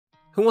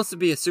Who wants to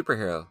be a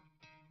superhero?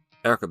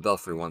 Erica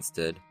Belfry once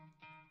did,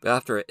 but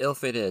after an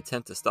ill-fated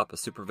attempt to stop a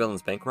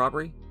supervillain's bank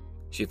robbery,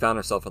 she found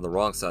herself on the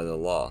wrong side of the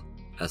law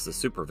as the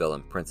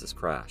supervillain Princess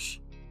Crash.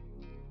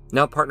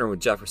 Now partnered with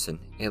Jefferson,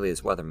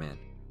 alias Weatherman,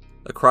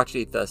 a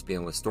crotchety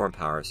thespian with storm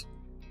powers,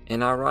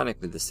 and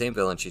ironically the same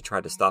villain she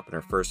tried to stop in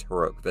her first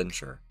heroic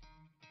venture,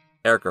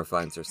 Erica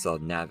finds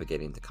herself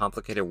navigating the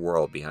complicated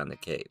world behind the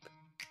cape,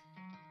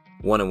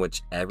 one in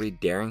which every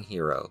daring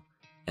hero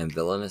and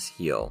villainous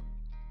heel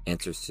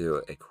answers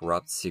to a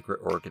corrupt secret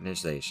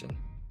organization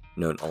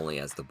known only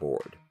as the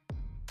Board.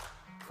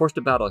 Forced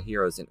to battle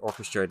heroes in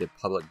orchestrated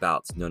public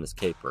bouts known as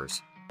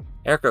capers,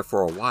 Erica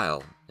for a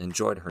while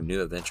enjoyed her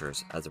new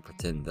adventures as a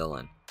pretend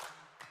villain.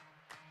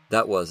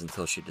 That was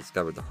until she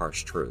discovered the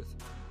harsh truth.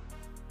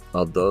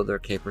 Although their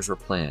capers were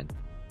planned,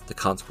 the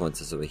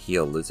consequences of a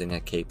heel losing a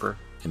caper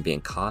and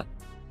being caught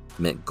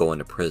meant going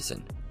to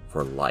prison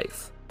for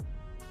life.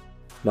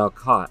 Now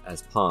caught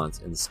as pawns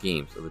in the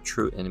schemes of the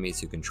true enemies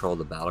who control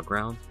the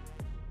battleground,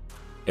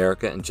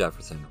 Erica and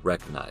Jefferson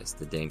recognize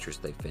the dangers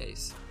they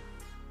face.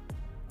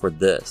 For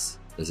this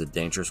is a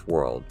dangerous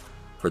world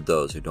for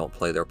those who don't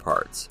play their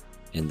parts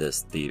in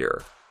this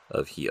theater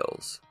of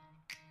heels.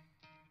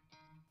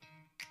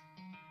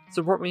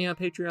 Support me on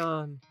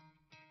Patreon!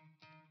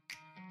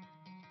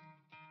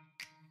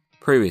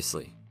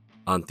 Previously,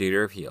 on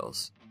Theater of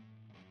Heels.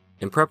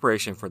 In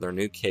preparation for their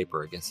new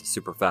caper against a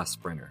super-fast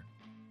sprinter,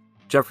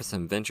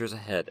 Jefferson ventures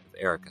ahead of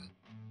Erica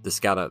to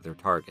scout out their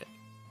target,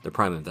 the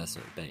Prime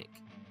Investment Bank.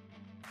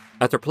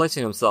 After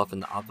placing himself in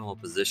the optimal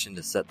position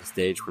to set the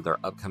stage for their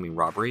upcoming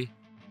robbery,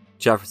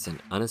 Jefferson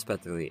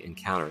unexpectedly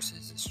encounters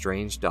his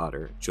estranged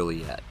daughter,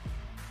 Juliet,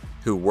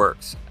 who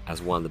works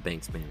as one of the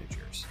bank's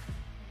managers.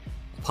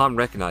 Upon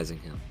recognizing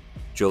him,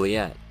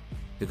 Juliet,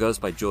 who goes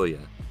by Julia,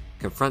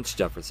 confronts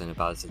Jefferson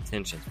about his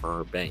intentions for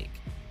her bank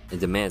and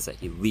demands that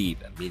he leave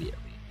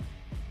immediately.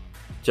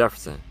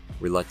 Jefferson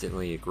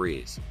reluctantly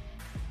agrees,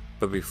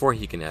 but before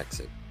he can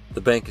exit,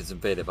 the bank is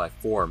invaded by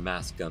 4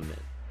 masked gunmen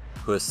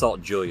who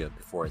assault Julia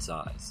before his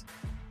eyes.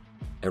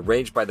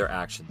 Enraged by their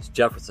actions,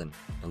 Jefferson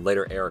and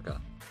later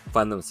Erica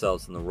find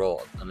themselves in the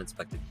role of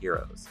unexpected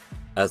heroes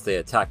as they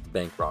attack the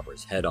bank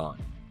robbers head-on.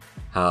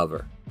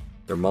 However,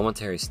 their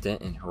momentary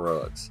stint in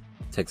heroics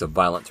takes a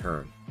violent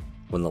turn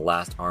when the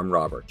last armed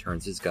robber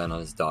turns his gun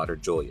on his daughter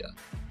Julia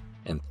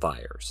and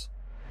fires.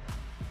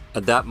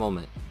 At that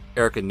moment,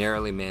 Erica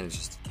narrowly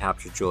manages to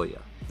capture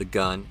Julia, the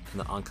gun, and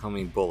the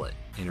oncoming bullet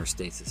in her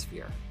stasis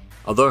sphere.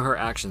 Although her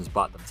actions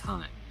bought them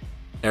time,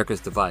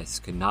 Erica's device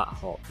could not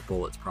halt the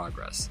bullet's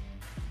progress.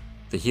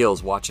 The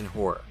heels watch in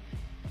horror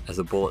as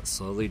the bullet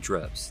slowly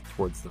drifts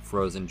towards the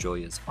frozen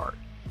Julia's heart.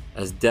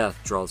 As death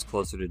draws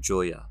closer to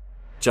Julia,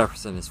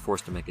 Jefferson is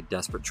forced to make a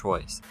desperate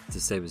choice to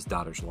save his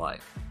daughter's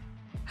life.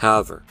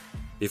 However,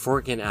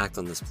 before he can act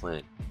on this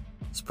plan,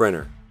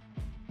 Sprinter,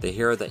 the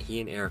hero that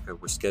he and Erica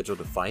were scheduled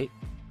to fight,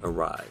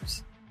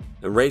 arrives.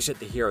 Enraged at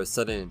the hero's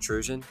sudden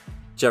intrusion,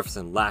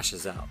 Jefferson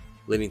lashes out,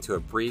 leading to a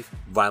brief,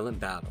 violent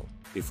battle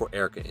before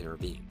Erica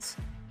intervenes.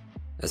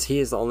 As he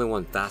is the only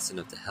one fast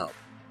enough to help,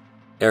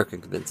 Erica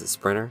convinces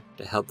Sprinter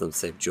to help them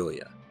save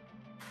Julia.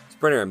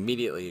 Sprinter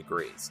immediately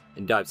agrees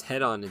and dives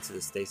head-on into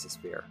the stasis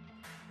sphere,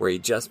 where he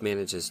just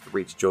manages to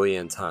reach Julia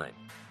in time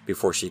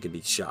before she could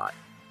be shot.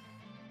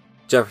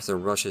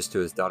 Jefferson rushes to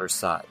his daughter's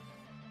side,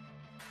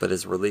 but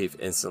his relief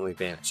instantly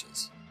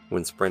vanishes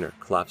when Sprinter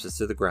collapses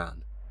to the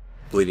ground,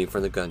 bleeding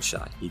from the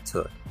gunshot he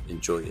took in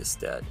Julia's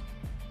stead.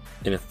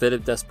 In a fit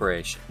of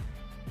desperation,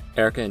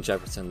 Erica and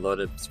Jefferson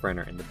loaded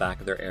Sprinter in the back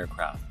of their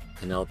aircraft,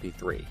 Penelope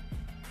 3,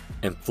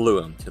 and flew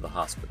him to the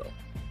hospital.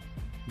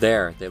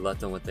 There, they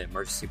left him with the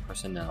emergency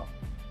personnel,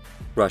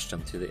 rushed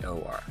him to the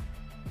OR.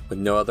 With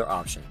no other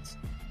options,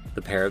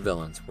 the pair of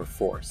villains were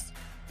forced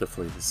to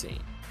flee the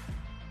scene.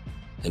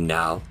 And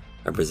now,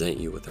 I present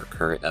you with our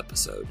current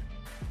episode.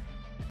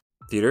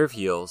 Theater of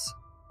Heels,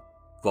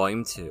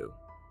 Volume 2,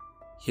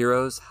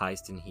 Heroes,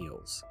 Heist, and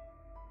Heels,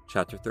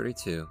 Chapter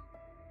 32,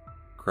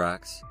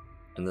 Cracks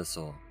in the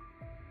Soul.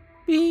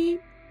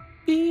 Beep,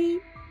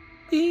 beep,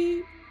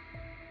 beep.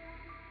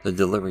 The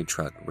delivery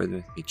truck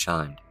rhythmically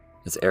chimed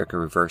as Erica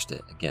reversed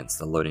it against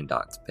the loading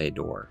dock's bay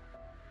door.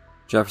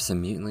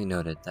 Jefferson mutely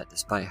noted that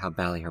despite how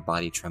badly her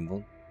body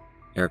trembled,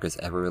 Erica's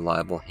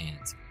ever-reliable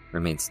hands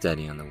remained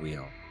steady on the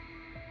wheel.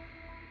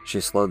 She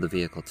slowed the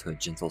vehicle to a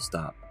gentle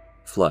stop,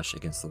 flush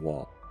against the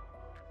wall.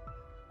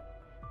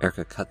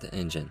 Erica cut the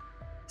engine,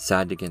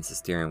 sagged against the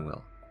steering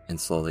wheel, and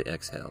slowly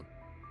exhaled.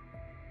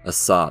 A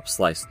sob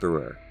sliced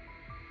through her.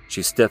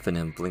 She stiffened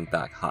and blinked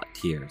back hot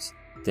tears,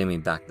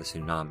 dimming back the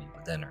tsunami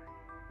within her.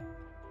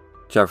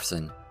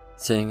 Jefferson,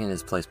 sitting in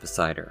his place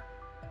beside her,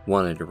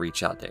 wanted to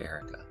reach out to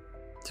Erica,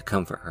 to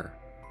comfort her,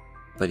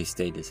 but he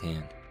stayed his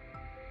hand.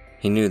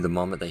 He knew the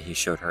moment that he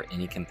showed her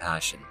any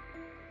compassion,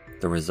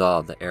 the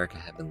resolve that Erica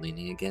had been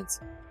leaning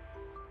against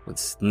would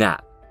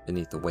snap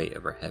beneath the weight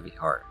of her heavy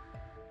heart.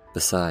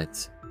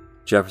 Besides,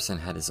 Jefferson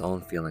had his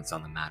own feelings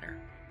on the matter.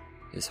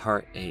 His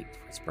heart ached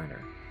for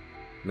Sprinter,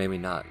 maybe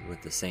not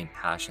with the same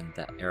passion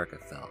that Erica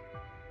felt,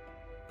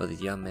 but the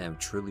young man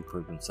truly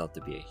proved himself to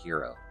be a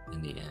hero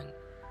in the end.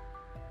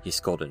 He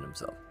scolded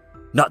himself.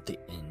 "Not the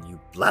end, you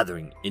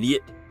blathering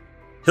idiot!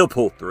 He'll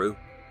pull through!"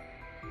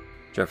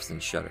 Jefferson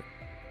shuddered.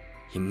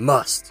 "He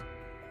must!"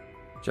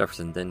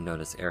 Jefferson then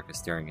noticed Erica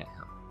staring at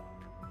him.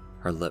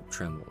 Her lip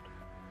trembled.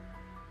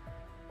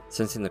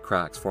 Sensing the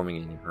cracks forming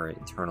in her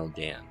internal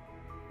dam,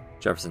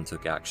 Jefferson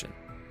took action.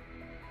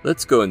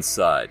 "Let's go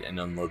inside and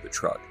unload the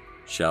truck,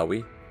 shall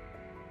we?"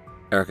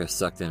 Erica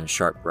sucked in a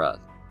sharp breath,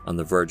 on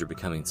the verge of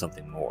becoming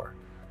something more,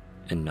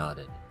 and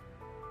nodded.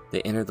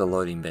 They entered the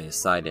loading bay's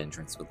side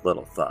entrance with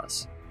little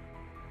fuss.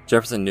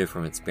 Jefferson knew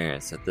from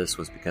experience that this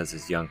was because of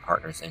his young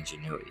partner's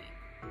ingenuity.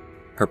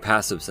 Her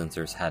passive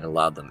sensors had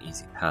allowed them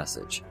easy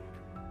passage,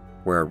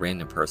 where a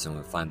random person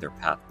would find their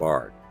path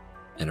barred,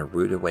 and a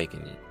rude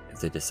awakening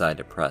if they decided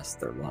to press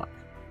their luck.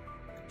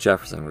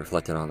 Jefferson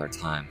reflected on their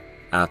time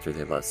after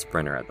they left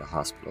Sprinter at the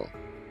hospital.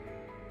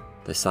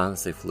 The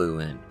silence they flew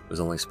in was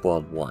only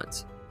spoiled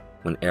once,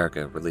 when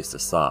Erica released a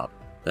sob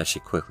that she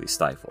quickly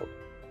stifled.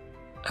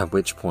 At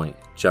which point,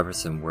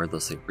 Jefferson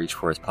wordlessly reached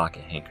for his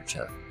pocket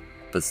handkerchief,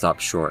 but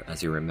stopped short as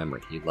he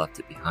remembered he left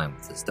it behind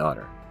with his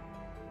daughter.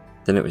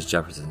 Then it was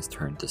Jefferson's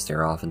turn to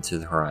stare off into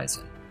the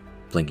horizon,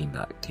 blinking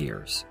back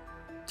tears.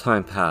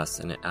 Time passed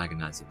in an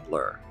agonizing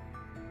blur.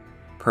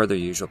 Per their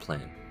usual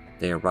plan,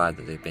 they arrived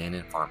at the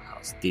abandoned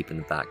farmhouse deep in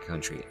the back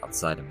country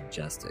outside of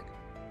Majestic.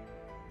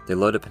 They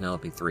loaded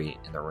Penelope 3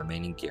 and their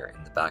remaining gear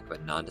in the back of a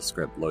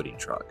nondescript loading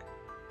truck.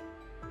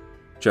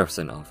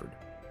 Jefferson offered,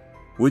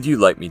 "Would you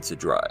like me to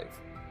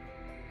drive?"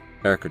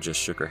 Erica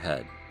just shook her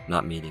head,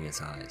 not meeting his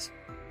eyes,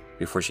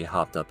 before she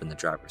hopped up in the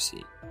driver's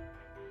seat.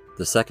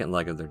 The second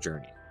leg of their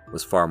journey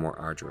was far more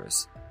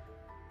arduous.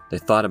 They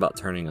thought about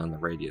turning on the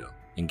radio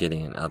and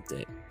getting an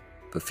update,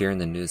 but fearing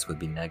the news would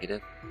be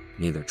negative,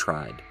 neither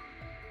tried.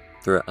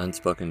 Through an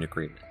unspoken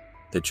agreement,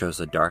 they chose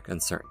the dark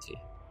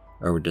uncertainty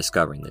over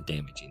discovering the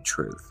damaging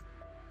truth.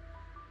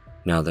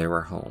 Now they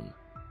were home,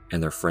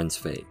 and their friend's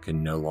fate could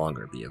no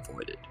longer be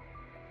avoided.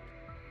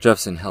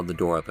 Jefferson held the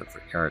door open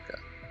for Erica,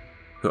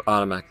 who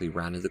automatically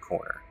rounded the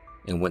corner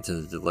and went to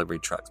the delivery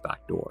truck's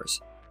back doors.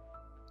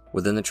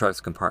 Within the truck's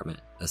compartment,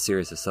 a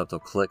series of subtle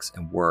clicks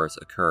and whirs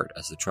occurred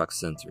as the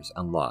truck's sensors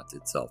unlocked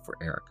itself for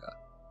Erica.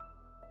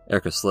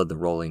 Erica slid the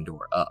rolling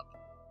door up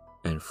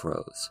and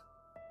froze.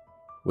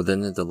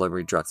 Within the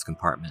delivery truck's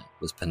compartment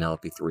was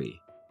Penelope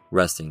 3,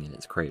 resting in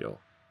its cradle.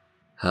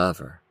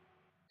 However,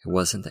 it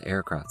wasn't the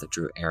aircraft that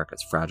drew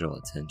Erica's fragile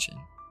attention.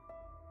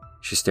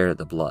 She stared at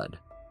the blood,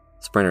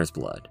 Sprinter's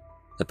blood,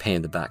 that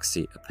painted the back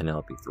seat of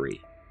Penelope 3.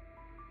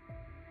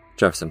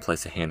 Jefferson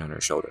placed a hand on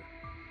her shoulder.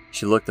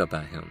 She looked up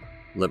at him,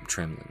 lip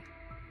trembling.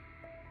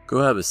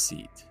 "Go have a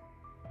seat.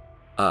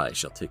 I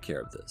shall take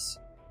care of this."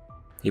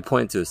 He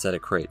pointed to a set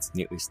of crates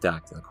neatly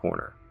stacked in the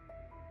corner.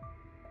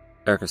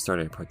 Erica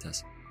started to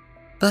protest.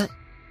 "But..."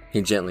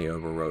 He gently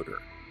overrode her.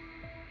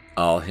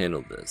 "I'll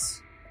handle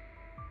this."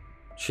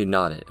 She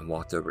nodded and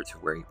walked over to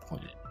where he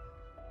pointed.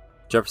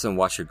 Jefferson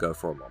watched her go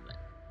for a moment.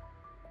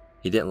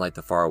 He didn't like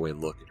the faraway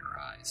look in her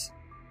eyes.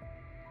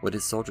 What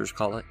did soldiers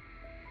call it?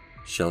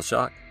 Shell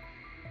shock?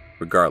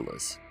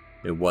 Regardless,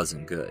 it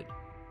wasn't good.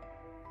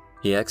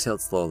 He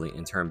exhaled slowly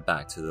and turned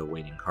back to the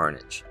waiting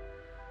carnage.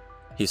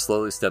 He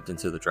slowly stepped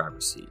into the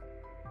driver's seat.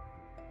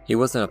 He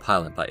wasn't a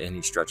pilot by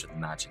any stretch of the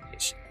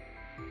imagination,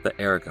 but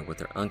Erica, with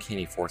her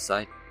uncanny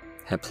foresight,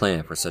 had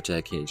planned for such an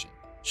occasion,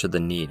 should the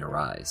need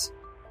arise.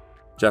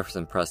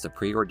 Jefferson pressed a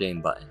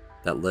preordained button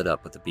that lit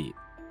up with a beep.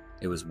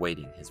 It was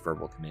waiting his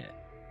verbal command.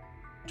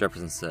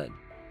 Jefferson said,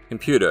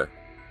 "Computer,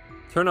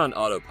 turn on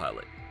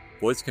autopilot.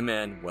 Voice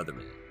command,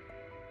 weatherman."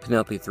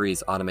 Penelope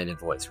 3's automated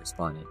voice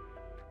responded,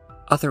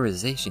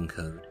 "Authorization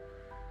code."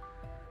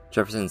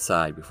 Jefferson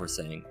sighed before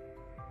saying,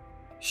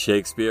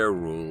 "Shakespeare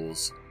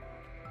rules."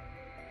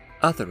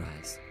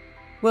 "Authorized.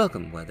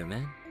 Welcome,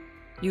 weatherman.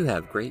 You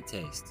have great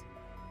taste."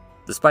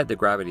 Despite the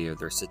gravity of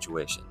their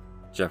situation,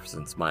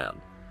 Jefferson smiled.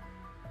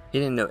 He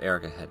didn't know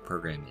Erica had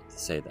programmed it to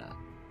say that.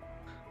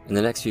 In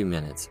the next few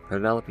minutes,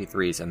 Penelope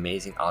 3's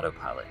amazing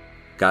autopilot,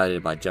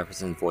 guided by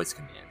Jefferson's voice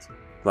commands,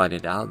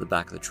 glided out of the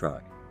back of the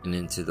truck and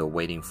into the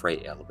waiting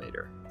freight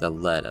elevator that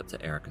led up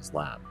to Erica's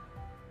lab.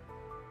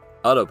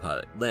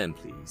 "Autopilot, land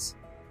please,"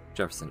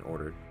 Jefferson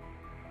ordered.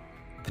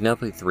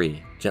 Penelope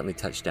 3 gently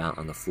touched down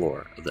on the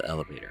floor of the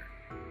elevator.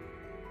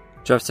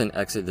 Jefferson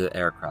exited the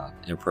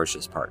aircraft and approached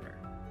his partner.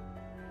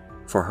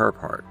 For her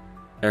part,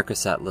 Erica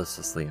sat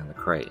listlessly on the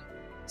crate,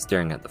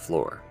 staring at the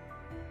floor.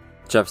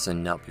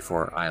 Jefferson knelt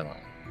before her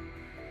eyeline.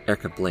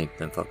 Erica blinked,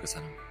 then focused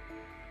on him.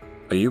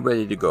 "Are you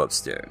ready to go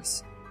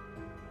upstairs?"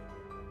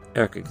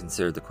 Erica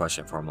considered the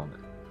question for a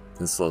moment,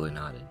 then slowly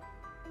nodded.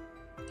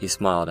 He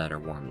smiled at her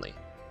warmly,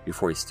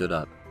 before he stood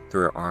up,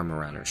 threw her arm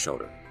around her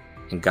shoulder,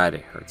 and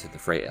guided her to the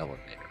freight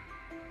elevator.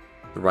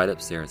 The ride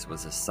upstairs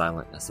was as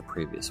silent as the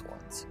previous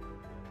ones.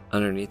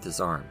 Underneath his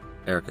arm,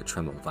 Erica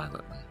trembled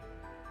violently.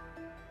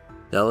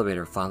 The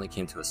elevator finally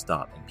came to a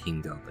stop and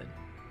pinged open.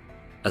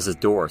 As the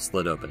door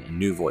slid open, a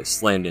new voice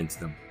slammed into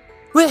them.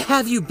 "Where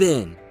have you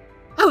been?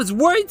 I was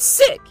worried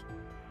sick!"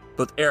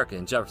 Both Erica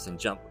and Jefferson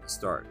jumped with a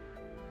start.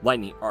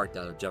 Lightning arced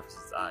out of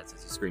Jefferson's eyes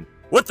as he screamed,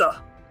 "What the?"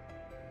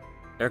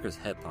 Erica's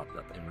head popped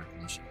up in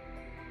recognition.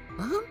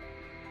 Huh?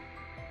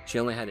 She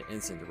only had an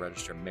instant to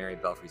register Mary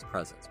Belfry's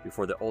presence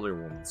before the older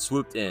woman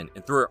swooped in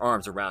and threw her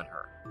arms around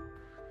her.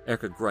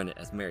 Erica grunted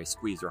as Mary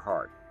squeezed her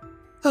hard.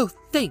 "Oh,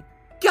 thank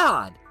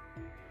God!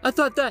 I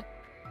thought that...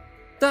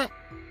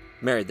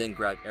 Mary then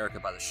grabbed Erica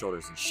by the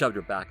shoulders and shoved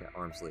her back at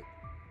arm's length.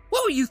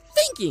 "What were you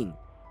thinking?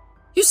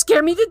 You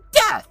scared me to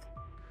death!"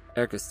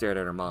 Erica stared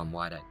at her mom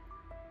wide-eyed.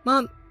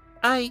 "Mom,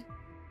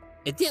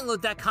 It didn't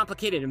look that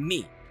complicated to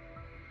me,"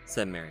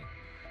 said Mary.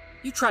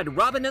 "You tried to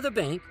rob another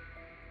bank."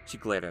 She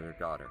glared at her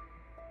daughter.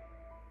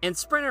 "And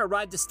Sprinter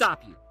arrived to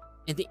stop you.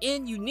 In the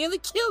end, you nearly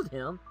killed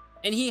him,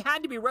 and he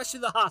had to be rushed to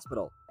the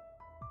hospital."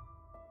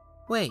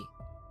 "Wait."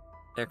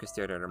 Erica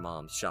stared at her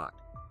mom, shocked.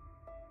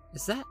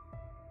 "Is that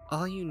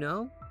all you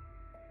know?"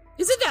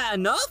 "Isn't that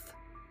enough?"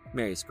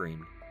 Mary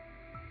screamed.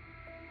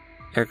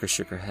 Erica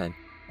shook her head.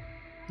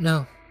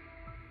 "No,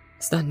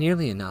 it's not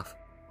nearly enough."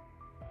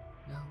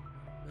 No.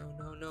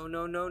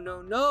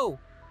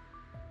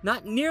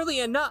 Not nearly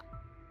enough.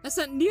 That's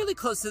not nearly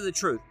close to the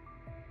truth.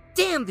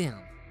 Damn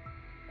them!"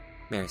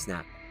 Mary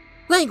snapped.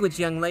 "Language,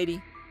 young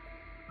lady."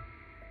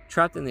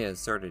 Trapped in the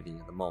absurdity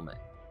of the moment,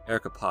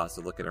 Erica paused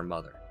to look at her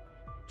mother.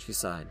 She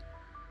sighed.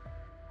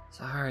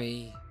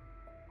 "Sorry."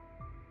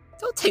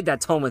 "Don't take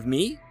that tone with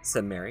me,"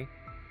 said Mary.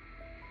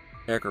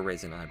 Erica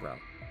raised an eyebrow.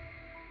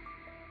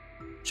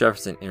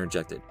 Jefferson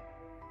interjected.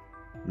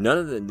 "None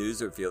of the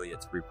news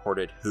affiliates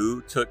reported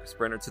who took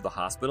Sprinter to the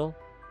hospital?"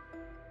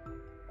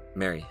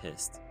 Mary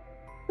hissed.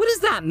 "What does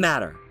that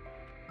matter?"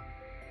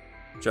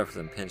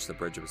 Jefferson pinched the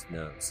bridge of his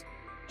nose,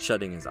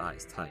 shutting his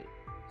eyes tight.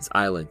 His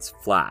eyelids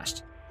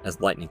flashed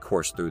as lightning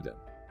coursed through them.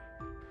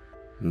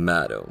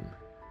 "Madam,"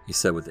 he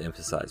said with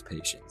emphasized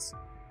patience,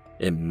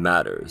 "it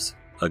matters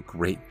a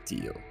great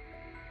deal."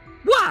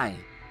 "Why?"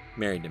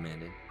 Mary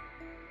demanded.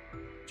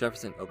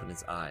 Jefferson opened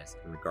his eyes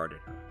and regarded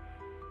her.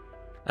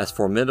 As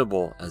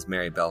formidable as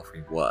Mary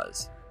Belfry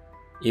was,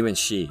 even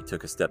she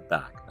took a step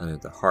back under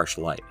the harsh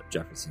light of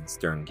Jefferson's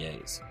stern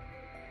gaze.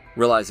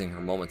 Realizing her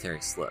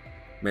momentary slip,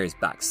 Mary's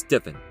back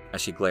stiffened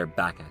as she glared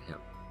back at him.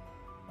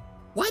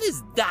 "Why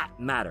does that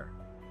matter?"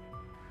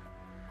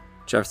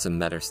 Jefferson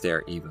met her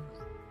stare evenly.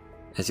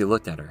 As he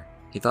looked at her,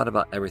 he thought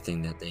about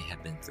everything that they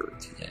had been through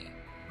today.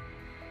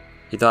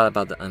 He thought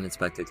about the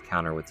unexpected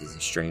encounter with his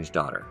estranged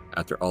daughter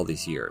after all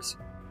these years,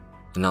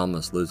 and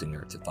almost losing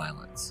her to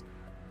violence.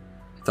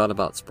 He thought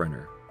about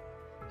Sprinter,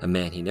 a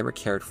man he never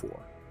cared for,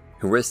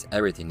 who risked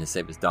everything to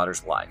save his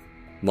daughter's life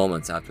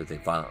moments after they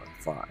violently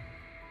fought.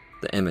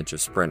 The image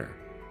of Sprinter,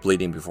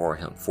 bleeding before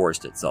him,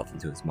 forced itself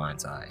into his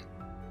mind's eye.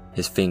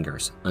 His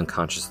fingers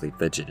unconsciously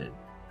fidgeted.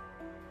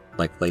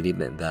 Like Lady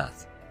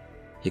Macbeth,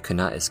 he could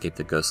not escape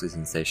the ghostly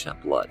sensation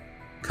of blood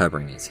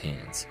covering his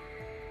hands.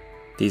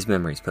 These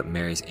memories put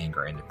Mary's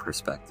anger into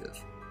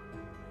perspective.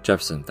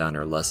 Jefferson found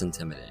her less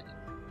intimidating,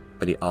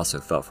 but he also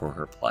felt for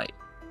her plight.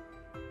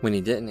 When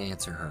he didn't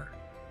answer her,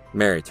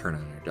 Mary turned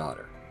on her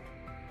daughter.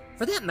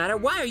 "For that matter,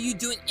 why are you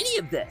doing any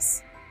of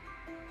this?"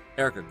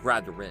 Erica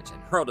grabbed a wrench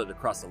and hurled it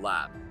across the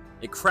lab.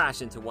 It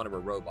crashed into one of her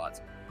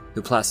robots,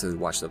 who placidly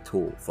watched the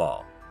tool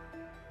fall.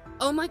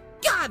 "Oh my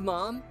God,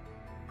 Mom!"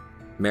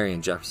 Mary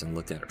and Jefferson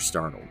looked at her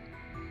startled.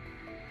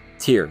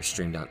 Tears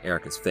streamed down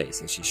Erica's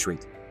face as she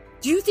shrieked,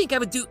 "Do you think I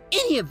would do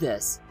any of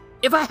this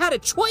if I had a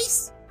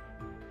choice?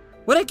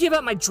 Would I give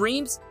up my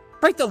dreams,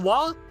 break the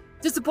law,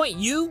 disappoint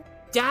you,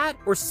 Dad,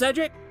 or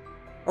Cedric,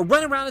 or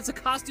run around as a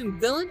costume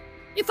villain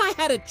if I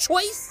had a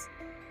choice?"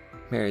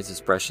 Mary's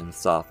expression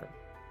softened.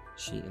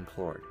 She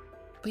implored,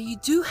 "But you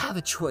do have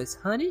a choice,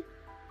 honey.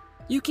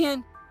 You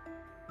can..."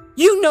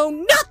 "You know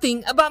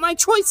nothing about my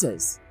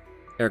choices!"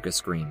 Erica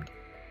screamed.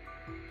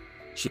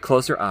 She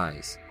closed her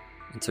eyes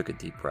and took a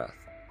deep breath.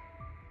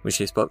 When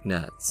she spoke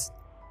next,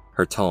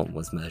 her tone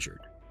was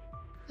measured.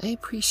 "I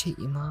appreciate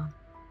you, Mom,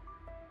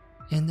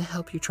 and the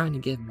help you're trying to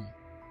give me.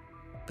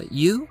 But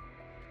you..."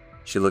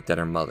 She looked at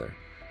her mother,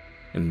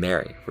 and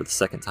Mary, for the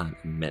second time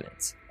in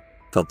minutes,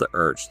 felt the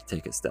urge to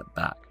take a step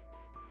back.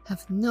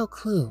 "Have no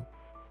clue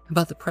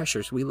about the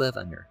pressures we live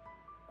under."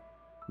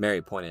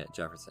 Mary pointed at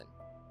Jefferson,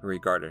 who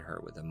regarded her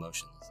with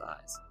emotionless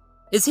eyes.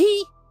 "Is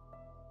he?"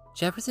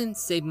 "Jefferson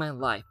saved my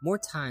life more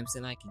times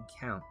than I can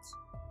count.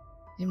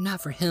 If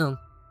not for him,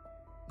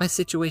 my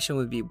situation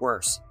would be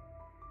worse,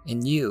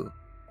 and you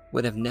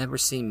would have never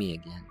seen me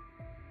again."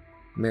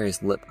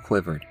 Mary's lip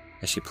quivered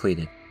as she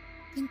pleaded,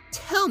 "Then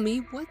tell me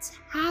what's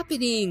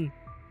happening.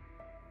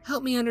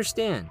 Help me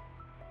understand."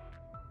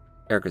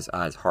 Erica's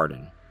eyes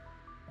hardened.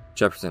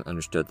 Jefferson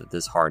understood that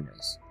this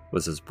hardness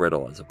was as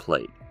brittle as a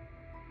plate.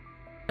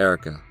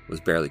 Erica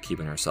was barely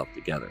keeping herself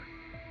together.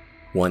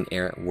 One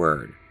errant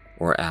word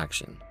or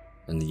action,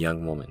 and the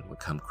young woman would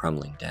come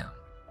crumbling down.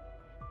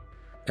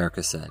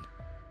 Erica said,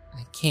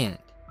 "I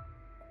can't.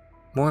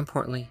 More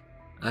importantly,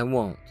 I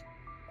won't.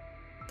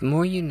 The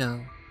more you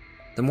know,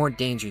 the more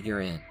danger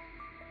you're in,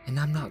 and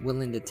I'm not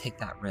willing to take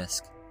that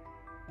risk."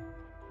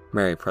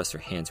 Mary pressed her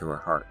hand to her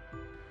heart.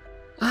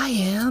 "I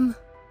am."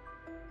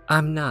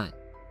 "I'm not,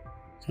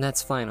 and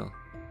that's final,"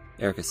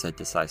 Erica said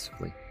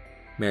decisively.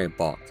 Mary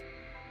balked.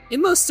 It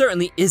most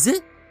certainly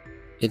isn't.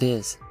 It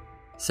is,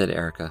 said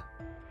Erica.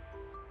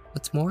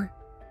 What's more,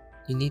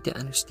 you need to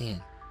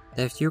understand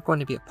that if you're going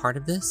to be a part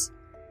of this,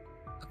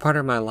 a part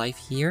of my life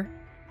here,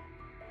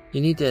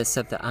 you need to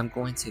accept that I'm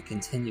going to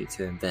continue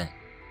to invent,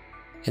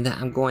 and that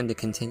I'm going to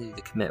continue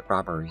to commit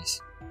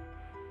robberies.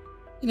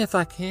 And if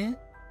I can't?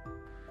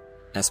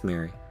 Asked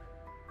Mary.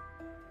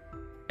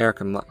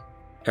 Erica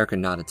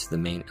nodded to the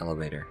main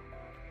elevator.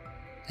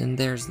 Then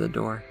there's the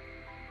door.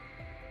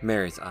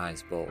 Mary's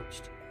eyes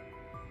bulged.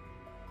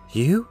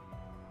 You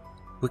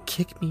would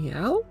kick me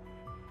out?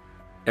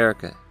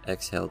 Erica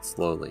exhaled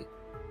slowly,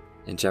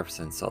 and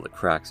Jefferson saw the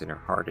cracks in her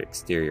hard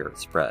exterior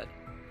spread.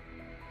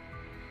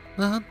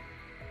 Mom,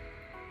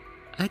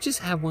 I just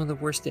had one of the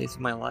worst days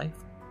of my life.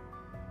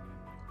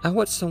 I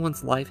watched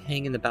someone's life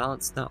hang in the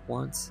balance not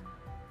once,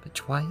 but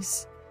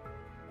twice.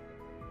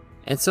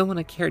 And someone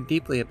I care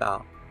deeply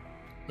about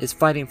is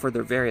fighting for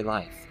their very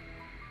life.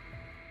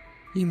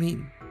 You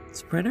mean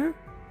Sprinter?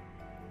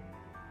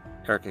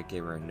 Erica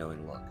gave her a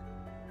knowing look.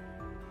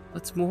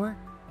 What's more,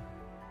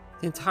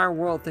 the entire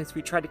world thinks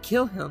we tried to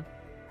kill him,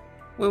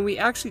 when we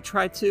actually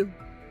tried to.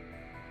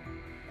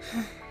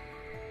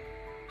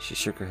 She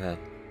shook her head.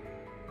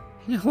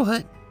 You know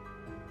what?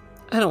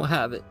 I don't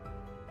have it.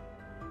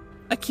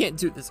 I can't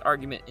do this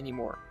argument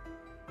anymore.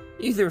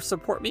 You either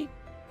support me,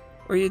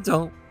 or you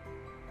don't.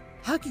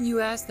 How can you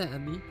ask that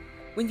of me,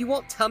 when you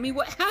won't tell me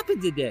what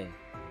happened today?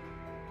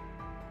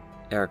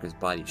 Erica's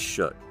body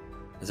shook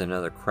as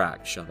another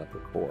crack shot up her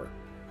core.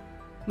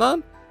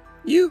 Mom,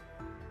 you...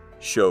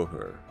 Show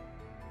her.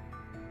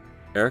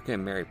 Erica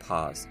and Mary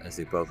paused as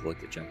they both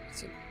looked at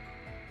Jefferson.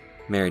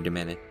 Mary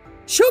demanded,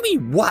 Show me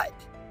what?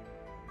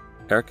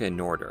 Erica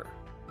ignored her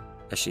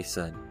as she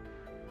said,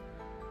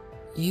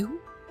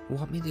 You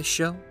want me to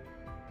show?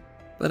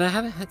 But I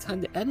haven't had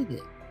time to edit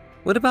it.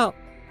 What about...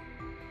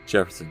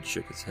 Jefferson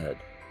shook his head.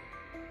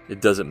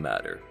 It doesn't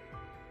matter.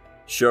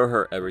 Show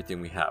her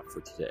everything we have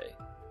for today.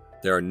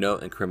 There are no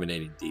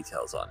incriminating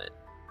details on it.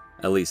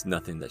 At least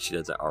nothing that she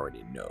doesn't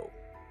already know.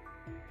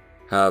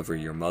 However,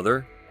 your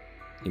mother,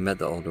 he met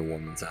the older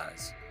woman's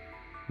eyes.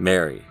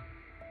 Mary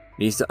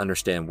needs to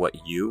understand what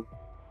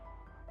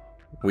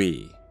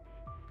we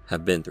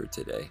have been through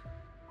today.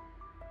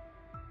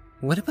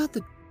 What about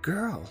the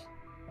girl?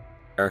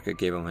 Erica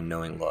gave him a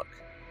knowing look.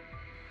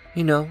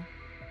 You know,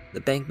 the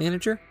bank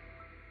manager?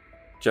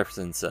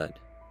 Jefferson said,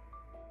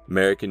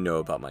 Mary can know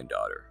about my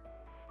daughter.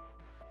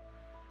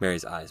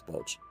 Mary's eyes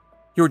bulged.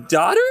 Your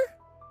daughter?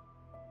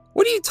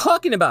 What are you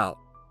talking about?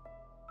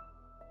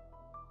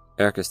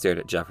 Erica stared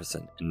at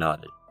Jefferson and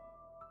nodded.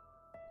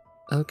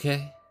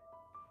 Okay.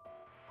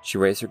 She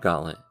raised her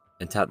gauntlet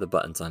and tapped the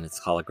buttons on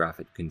its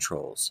holographic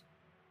controls.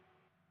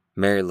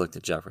 Mary looked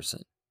at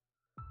Jefferson.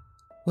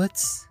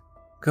 What's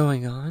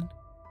going on?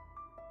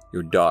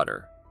 Your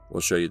daughter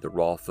will show you the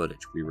raw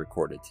footage we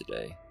recorded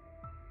today.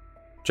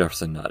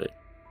 Jefferson nodded.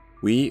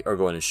 We are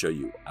going to show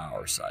you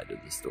our side of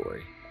the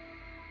story.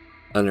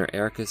 Under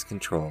Erica's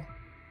control,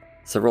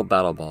 several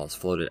battle balls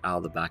floated out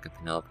of the back of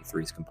Penelope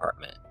 3's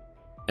compartment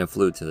and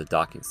flew to the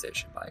docking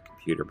station by a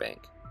computer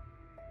bank.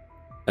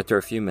 After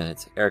a few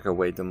minutes, Erica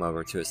waved them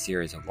over to a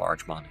series of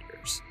large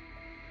monitors.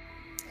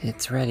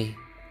 It's ready,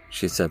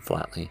 she said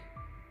flatly.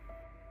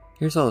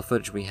 Here's all the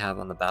footage we have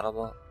on the battle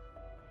ball.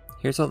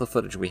 Here's all the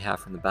footage we have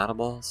from the battle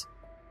balls,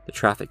 the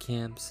traffic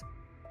cams,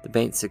 the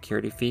bank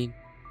security feed,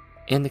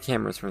 and the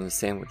cameras from the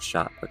sandwich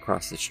shop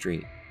across the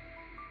street.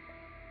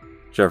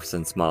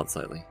 Jefferson smiled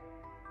slightly.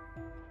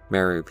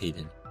 Mary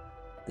repeated,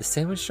 The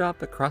sandwich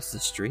shop across the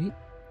street?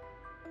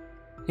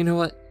 You know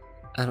what?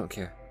 I don't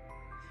care.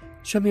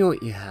 Show me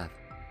what you have.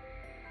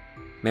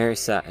 Mary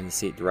sat in the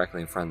seat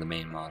directly in front of the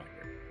main monitor.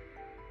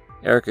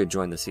 Erica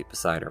joined the seat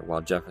beside her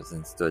while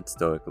Jefferson stood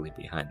stoically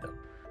behind them.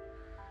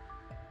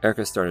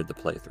 Erica started the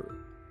playthrough.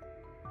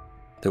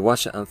 They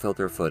watched the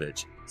unfiltered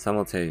footage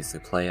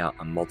simultaneously play out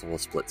on multiple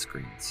split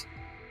screens.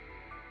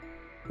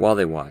 While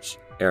they watched,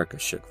 Erica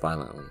shook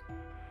violently.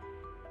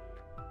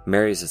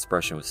 Mary's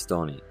expression was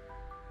stony,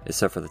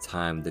 except for the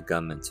time the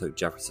gunman took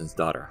Jefferson's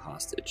daughter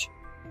hostage.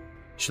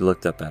 She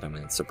looked up at him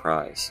in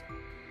surprise.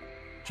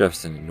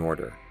 Jefferson ignored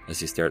her as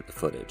he stared at the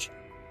footage,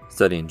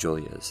 studying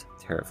Julia's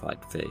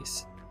terrified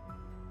face.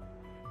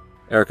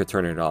 Erica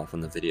turned it off when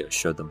the video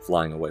showed them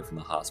flying away from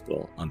the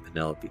hospital on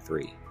Penelope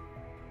 3.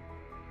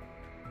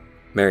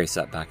 Mary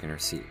sat back in her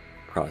seat,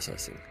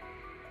 processing.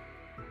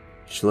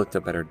 She looked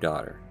up at her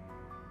daughter,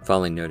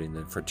 finally noting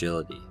the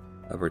fragility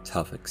of her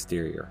tough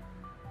exterior.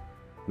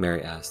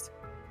 Mary asked,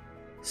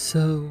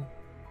 So,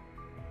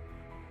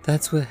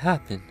 that's what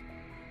happened?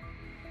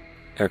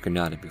 Erica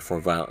nodded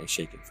before violently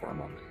shaking for a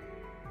moment.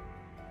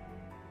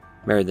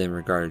 Mary then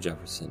regarded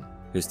Jefferson,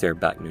 who stared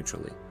back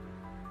neutrally.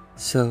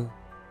 So,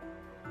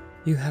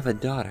 you have a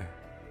daughter?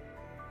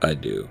 I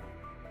do.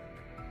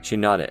 She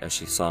nodded as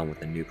she saw him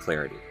with a new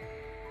clarity.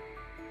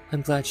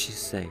 I'm glad she's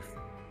safe.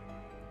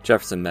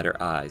 Jefferson met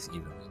her eyes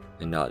evenly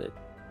and nodded.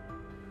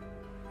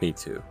 Me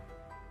too.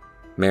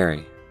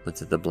 Mary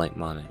looked at the blank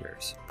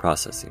monitors,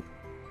 processing.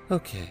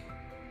 Okay.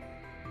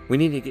 We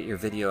need to get your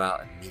video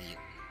out immediately.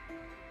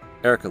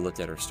 Erica looked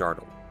at her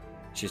startled.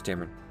 She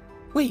stammered,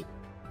 Wait,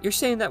 you're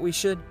saying that we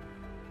should?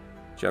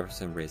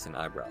 Jefferson raised an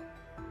eyebrow.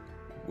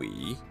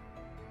 We?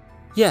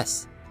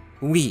 Yes,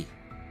 we,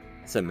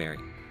 said Mary.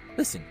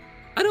 Listen,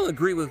 I don't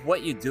agree with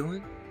what you're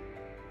doing,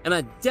 and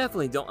I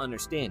definitely don't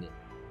understand it,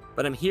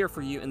 but I'm here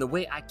for you in the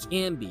way I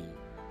can be.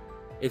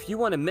 If you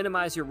want to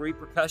minimize your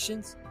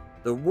repercussions,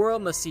 the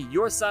world must see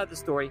your side of the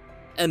story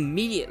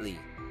immediately.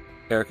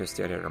 Erica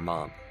stared at her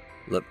mom,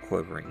 lip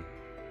quivering.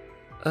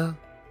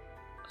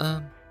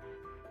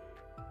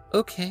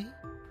 Okay.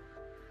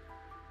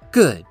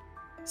 Good,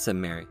 said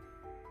Mary.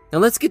 Now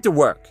let's get to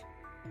work.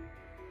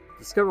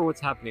 Discover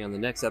what's happening on the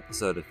next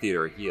episode of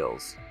Theater of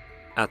Heels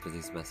after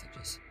these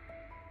messages.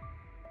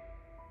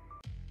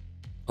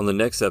 On the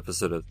next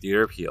episode of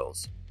Theater of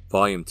Heels,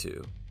 Volume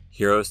 2,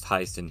 Heroes,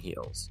 Heist, and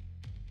Heels.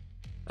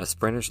 As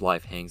Sprinter's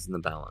life hangs in the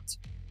balance,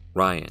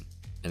 Ryan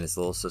and his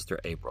little sister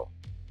April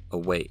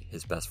await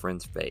his best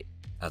friend's fate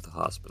at the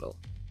hospital.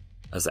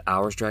 As the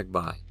hours drag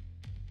by,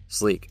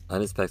 Sleek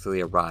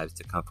unexpectedly arrives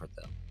to comfort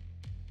them.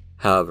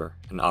 However,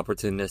 an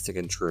opportunistic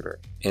intruder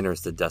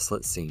enters the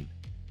desolate scene,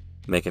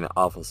 making an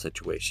awful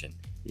situation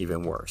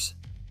even worse.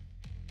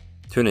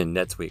 Tune in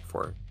next week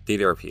for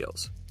Theater of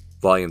Heels,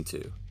 Volume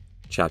 2,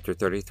 Chapter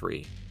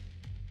 33,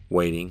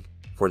 Waiting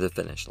for the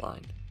Finish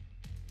Line.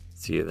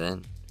 See you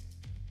then.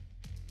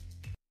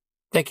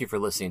 Thank you for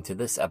listening to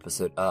this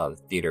episode of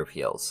Theater of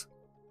Heels.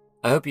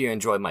 I hope you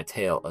enjoyed my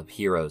tale of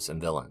heroes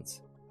and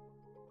villains.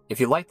 If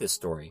you like this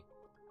story,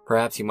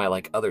 perhaps you might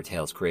like other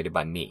tales created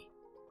by me,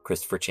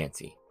 Christopher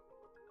Chansey.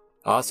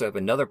 I also have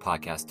another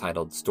podcast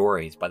titled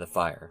Stories by the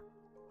Fire.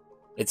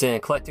 It's an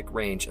eclectic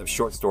range of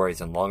short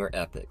stories and longer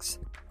epics,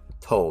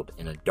 told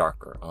in a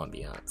darker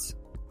ambiance.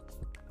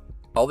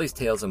 All these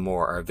tales and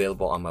more are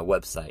available on my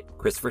website,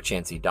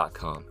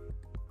 ChristopherChansey.com,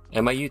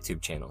 and my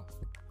YouTube channel.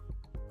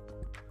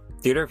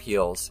 Theater of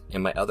Heels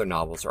and my other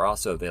novels are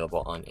also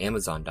available on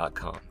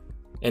Amazon.com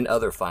and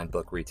other fine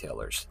book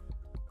retailers.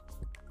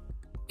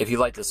 If you'd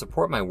like to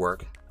support my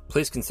work,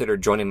 please consider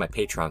joining my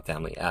Patreon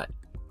family at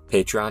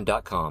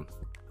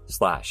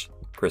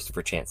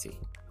patreon.com/ChristopherChansey.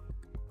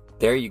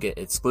 There you get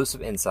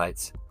exclusive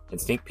insights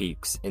and sneak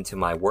peeks into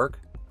my work,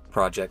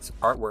 projects,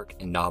 artwork,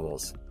 and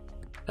novels,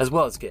 as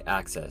well as get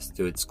access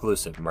to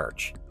exclusive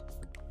merch.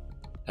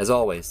 As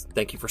always,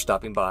 thank you for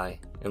stopping by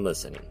and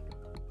listening.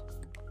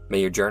 May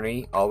your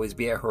journey always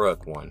be a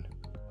heroic one.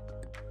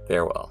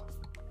 Farewell.